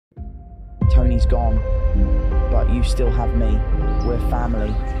Tony's gone, but you still have me. We're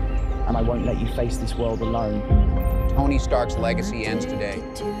family, and I won't let you face this world alone. Tony Stark's legacy ends today.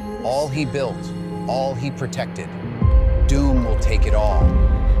 All he built, all he protected. Doom will take it all.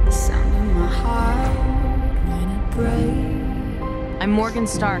 The sound in my heart when it breaks. I'm Morgan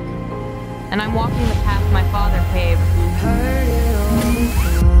Stark, and I'm walking the path my father paved.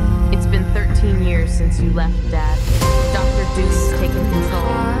 It's been 13 years since you left, Dad. Dr. Doom's taken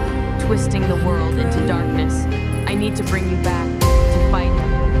control, twisting the world into darkness. I need to bring you back to fight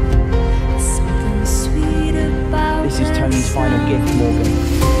him. This is Tony's final gift, Morgan.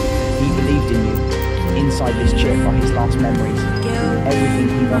 He believed in you. Inside this chip are his last memories. Everything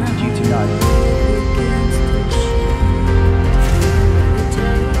he wanted you to know.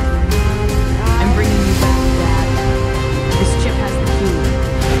 I'm bringing you back, Dad. This chip has the key.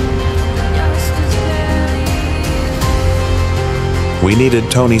 We needed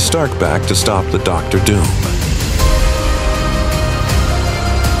Tony Stark back to stop the Dr. Doom.